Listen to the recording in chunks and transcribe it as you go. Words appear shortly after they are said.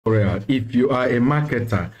If you are a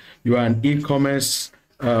marketer, you are an e-commerce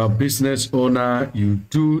business owner, you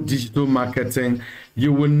do digital marketing,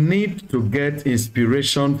 you will need to get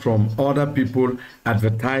inspiration from other people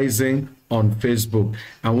advertising on Facebook.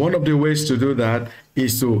 And one of the ways to do that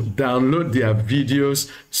is to download their videos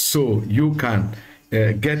so you can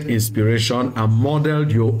get inspiration and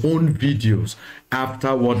model your own videos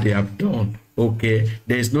after what they have done. Okay,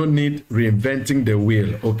 there's no need reinventing the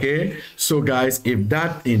wheel. Okay, so guys, if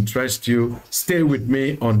that interests you, stay with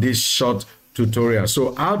me on this short tutorial.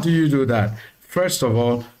 So how do you do that? First of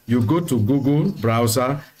all, you go to Google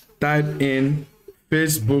browser, type in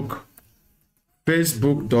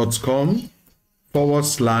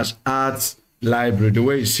facebook.com/ads library, the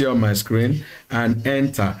way you see on my screen, and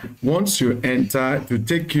enter. Once you enter, it will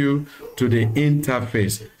take you to the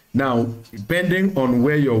interface. Now, depending on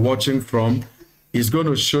where you're watching from, it's going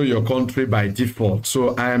to show your country by default.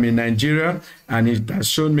 So I am in Nigeria, and it has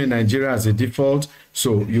shown me Nigeria as a default.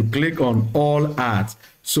 So you click on all ads.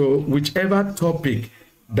 So whichever topic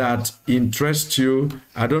that interests you,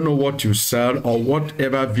 I don't know what you sell or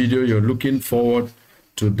whatever video you're looking forward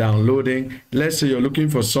to downloading. Let's say you're looking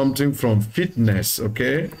for something from fitness,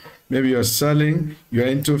 okay? Maybe you're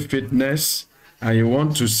into fitness, and you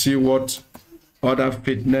want to see what other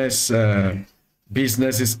fitness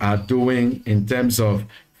businesses are doing in terms of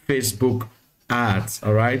Facebook ads.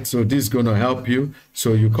 All right, so this is going to help you.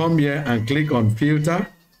 So you come here and click on filter,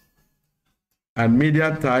 and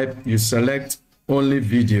media type, you select only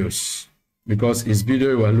videos because it's video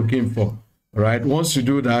you are looking for. All right, once you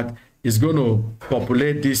do that, it's going to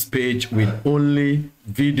populate this page with only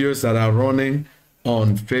videos that are running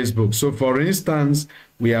on Facebook. So for instance,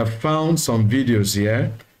 we have found some videos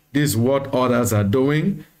here. This is what others are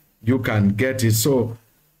doing. You can get it. So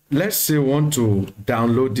let's say you want to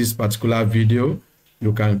download this particular video.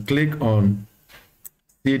 You can click on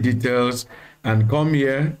see details and come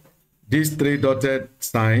here, this three-dotted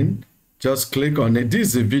sign, just click on it. This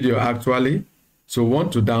is a video actually. So we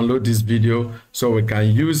want to download this video so we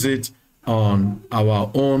can use it on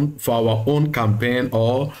our own, for our own campaign,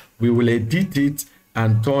 or we will edit it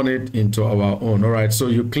and turn it into our own. All right, so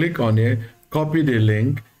you click on it, copy the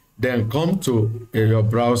link, then come to your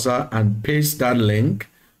browser and paste that link.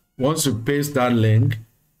 Once you paste that link,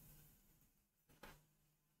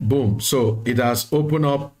 boom, so it has opened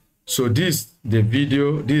up. So this the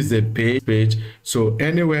video, this is the page. So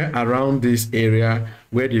anywhere around this area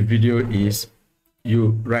where the video is,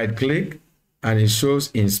 you right click and it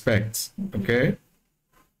shows inspect. Okay,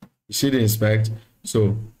 you see the inspect.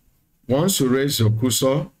 So once you raise your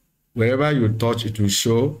cursor, wherever you touch, it will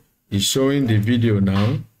show. It's showing the video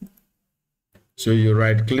now. So you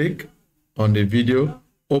right click on the video,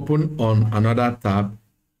 open on another tab,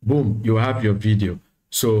 boom, you have your video.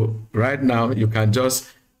 So right now you can just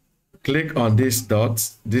click on these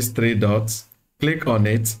dots, these three dots, click on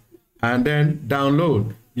it, and then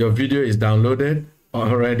download. Your video is downloaded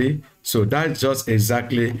already. So that's just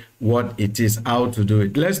exactly what it is, how to do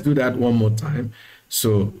it. Let's do that one more time.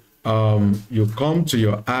 So you come to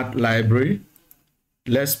your ad library.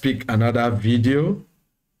 Let's pick another video.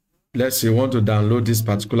 Let's say you want to download this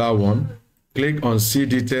particular one. Click on see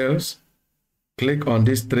details. Click on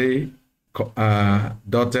this three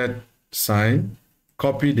dotted sign.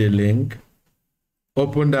 Copy the link.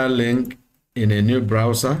 Open that link in a new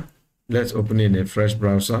browser. Let's open it in a fresh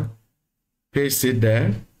browser. Paste it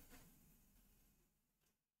there.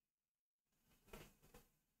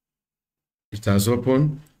 It has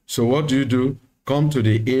opened. So what do? Come to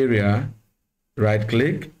the area, right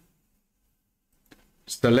click,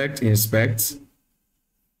 select inspect,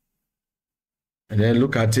 and then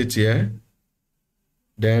look at it here.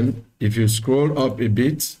 Then if you scroll up a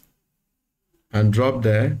bit and drop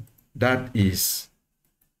there, that is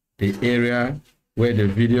the area where the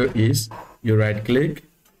video is. You right click,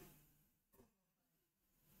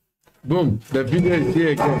 boom, the video is here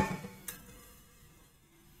again.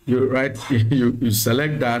 You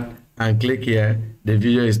select that and click here, the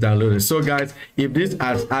video is downloaded. So guys, if this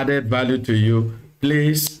has added value to you,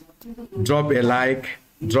 please drop a like,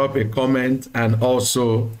 drop a comment, and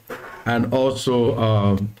also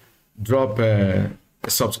drop a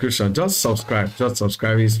subscription. Just subscribe,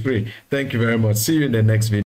 it's free. Thank you very much. See you in the next video.